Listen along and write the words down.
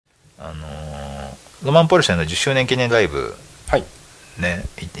ロマンポルシェの10周年記念ライブ、はい、ね、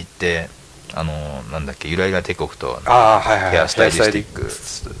行ってなんだっけ、ゆらゆら帝国とヘヘアスタイリスティック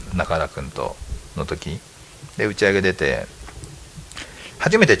中原君との時で打ち上げ出て、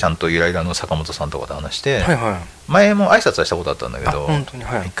初めてちゃんとゆらゆらの坂本さんとかと話して、前も挨拶はしたことあったんだけど、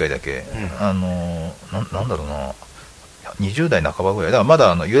1回だけ、なんだろうな、20代半ばぐらいだから、ま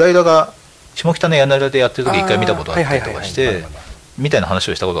だゆらゆらが下北の屋根裏でやってる時1回見たことあったりとかしてみたいな話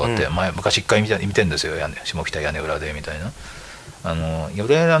をしたことがあって、昔1回見てるんですよ、下北屋根裏でみたいな。ゆ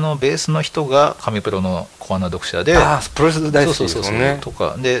らゆらのベースの人が神プロのコアな読者で、プロレス大好きですもんねと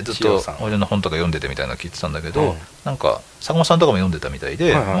かで、ずっと俺の本とか読んでてみたいなの聞いてたんだけど、なんか坂本さんとかも読んでたみたい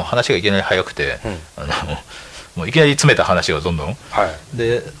で、もう話がいきなり早くて、もういきなり詰めた話がどんどん、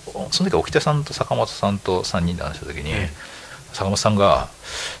でその時沖手さんと坂本さんと3人で話した時に、坂本さんが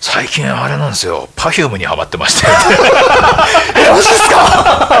「最近あれなんですよ、Perfume にハマってまして」マジです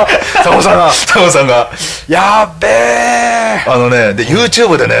か？坂本さんがやっべえ、で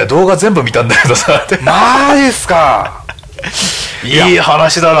YouTube でね動画全部見たんだけどさ、マジっすか？いい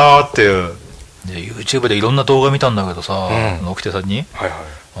話だなっていう。で YouTube でいろんな動画見たんだけどさ、沖手さんに、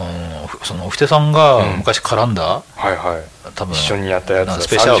その沖手さんが昔絡んだ、多分一緒にやったやつ、ス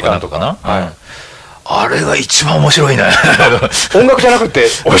ペシャルかなんとかな、あれが一番面白いね。音楽じゃなくて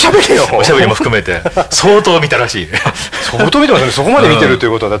おしゃべりよ。おしゃべりも含めて相当見たらしい。相当見てますね。そこまで見てるとい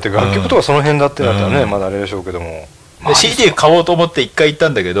うことは、だって楽曲とかその辺だってなったらね、まだあれでしょうけども。CD 買おうと思って1回行った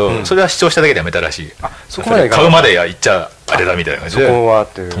んだけど、それは視聴しただけでやめたらしい。そこまで買うまで行っちゃあれだみたいな感じで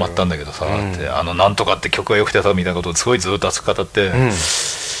止まったんだけどさ、なんとかって曲が良くてさみたいなことをすごいずっと熱く語って、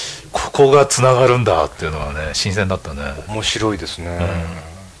ここがつながるんだっていうのはね、新鮮だったね。面白いですね。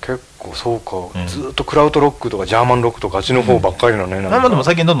結構そうか、ずっとクラウドロックとかジャーマンロックとかあっちの方ばっかりのね。でも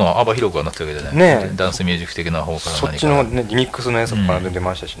最近どんどん幅広くはなってるわけでね、ダンスミュージック的な方からそっちのねリミックスのやつから出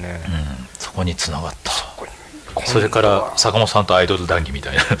ましたしね。そこにつながった。それから坂本さんとアイドル談義み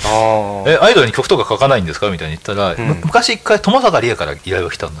たいなアイドルに曲とか書かないんですかみたいに言ったら、昔一回友坂理恵から依頼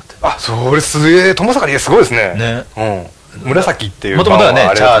が来たんだって。それすげえ。友坂理恵すごいですね。紫っていうもともとはね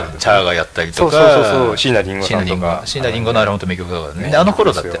チャーがやったりとか、椎名林檎さんとか、椎名林檎のあれ本当名曲だからね。あの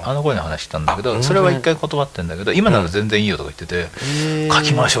頃だって、あの頃に話したんだけど、それは一回断ってんだけど、今なら全然いいよとか言ってて、書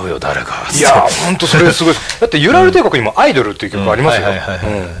きましょうよ誰か。いや本当それすごい。だってゆらゆら帝国にもアイドルっていう曲ありますよ。だ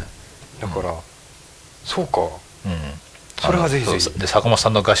からそうか、それはぜひぜひ。で坂本さ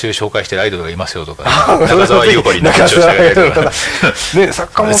んの画集紹介してるアイドルがいますよとか、中澤優子に中澤優子とか全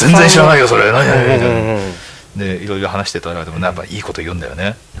然知らないよそれでいろいろ話してたら、でもやっぱいいこと言うんだよ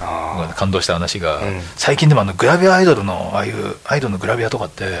ね。感動した話が、最近でもグラビアアイドルのああいうアイドルのグラビアとかっ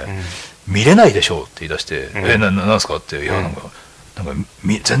て見れないでしょうって言い出して「なんすか?」って「いやなんか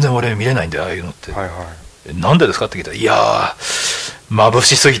全然俺見れないんだよああいうのって」なんでですかって聞いたら「いや眩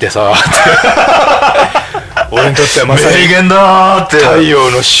しすぎてさ」俺にとってはまさに名言だーって、太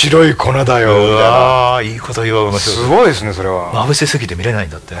陽の白い粉だよ。うわーいいこと言うわ。すごいですね。それは眩しすぎて見れないん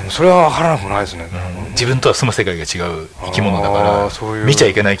だって。それは分からなくないですね。自分とは住む世界が違う生き物だから見ちゃ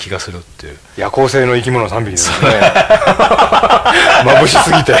いけない気がするっていう。夜行性の生き物3匹ですね。眩し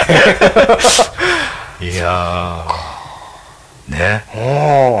すぎて。いやーね、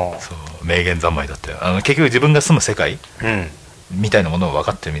そう名言三昧だって結局自分が住む世界みたいなものを分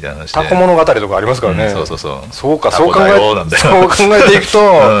かってるみたいな話で、タコ物語とかありますからね。そうか、そう考えていく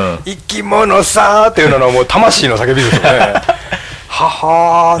と生き物さーっていうのはもう魂の叫びですよね。は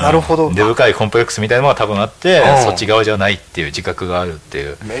はー、なるほど。根深いコンプレックスみたいなものが多分あって、そっち側じゃないっていう自覚があるってい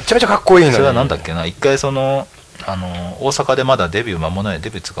う。めちゃめちゃかっこいいのに。それはなんだっけな、一回大阪でまだデビュー間もない、デ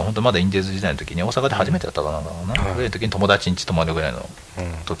ビューっていうか本当まだインディーズ時代の時に大阪で初めてやったかな、ぐらいの時に友達ん家泊まるぐらいの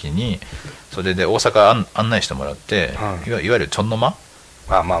時に、それで大阪案内してもらって、いわゆるちょんの間、ち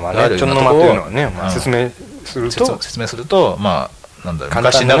ょんの間っていうのはね、説明するとまあなんだろう、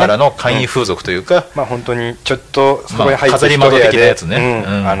昔ながらの簡易風俗というか、本当にちょっとそこに入って飾り窓的なやつ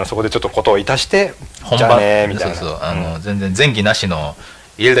ね、そこでちょっとことをいたして本番みたいな、全然前儀なしの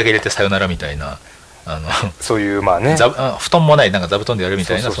入れるだけ入れてさよならみたいな、そういうまあね、布団もないなんか座布団でやるみ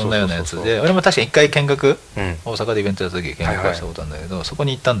たいな、そんなようなやつで、俺も確かに一回見学、大阪でイベントやった時見学したことあるんだけど、そこ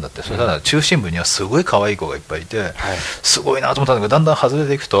に行ったんだって。そしたら中心部にはすごい可愛い子がいっぱいいて、すごいなと思ったんだけど、だんだん外れ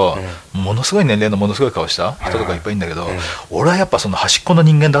ていくとものすごい年齢のものすごい顔した人とかいっぱいいるんだけど、俺はやっぱその端っこの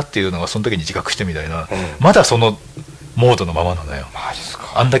人間だっていうのがその時に自覚してみたいな、まだそのモードのままなのよ。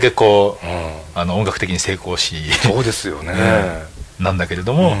あんだけこう音楽的に成功し、そうですよね、なんだけれ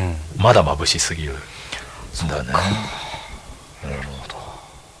ども、まだ眩しすぎるんだね。なるほど、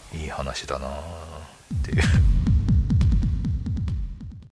いい話だなっていう。